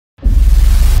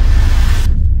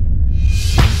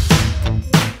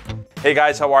Hey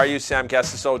guys, how are you? Sam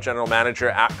Gessiso, General Manager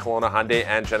at Kelowna Hyundai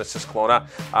and Genesis Kelowna.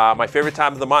 My favorite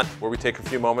time of the month, where we take a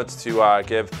few moments to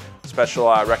give special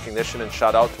recognition and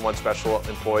shout out to one special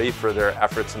employee for their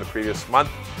efforts in the previous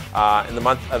month. In the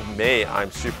month of May,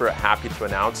 I'm super happy to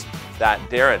announce that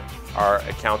Darren, our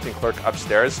accounting clerk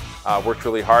upstairs, worked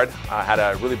really hard, had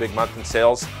a really big month in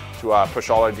sales to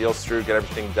push all our deals through, get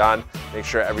everything done, make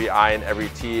sure every I and every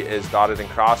T is dotted and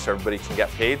crossed so everybody can get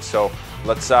paid. So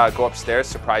let's go upstairs,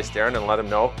 surprise Darren, and let him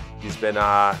know he's been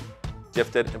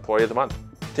gifted Employee of the Month.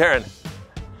 Darren,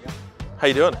 how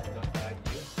you doing?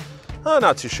 Oh,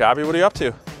 not too shabby. What are you up to?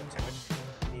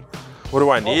 What do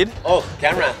I need? Oh,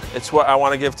 camera. It's what I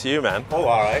want to give to you, man. Oh,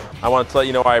 all right. I wanted to let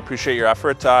you know I appreciate your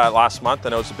effort last month. I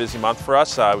know it's a busy month for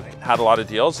us. We had a lot of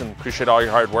deals and appreciate all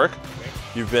your hard work.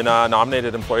 You've been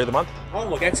nominated Employee of the Month. Oh,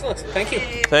 look, excellent. Thank you.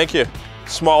 Thank you.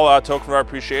 Small token of our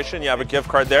appreciation. You have a gift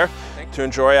card there to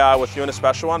enjoy with you and a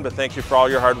special one, but thank you for all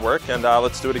your hard work, and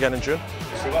let's do it again in June.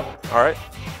 Yes, you will. All right.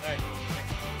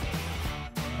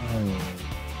 All right.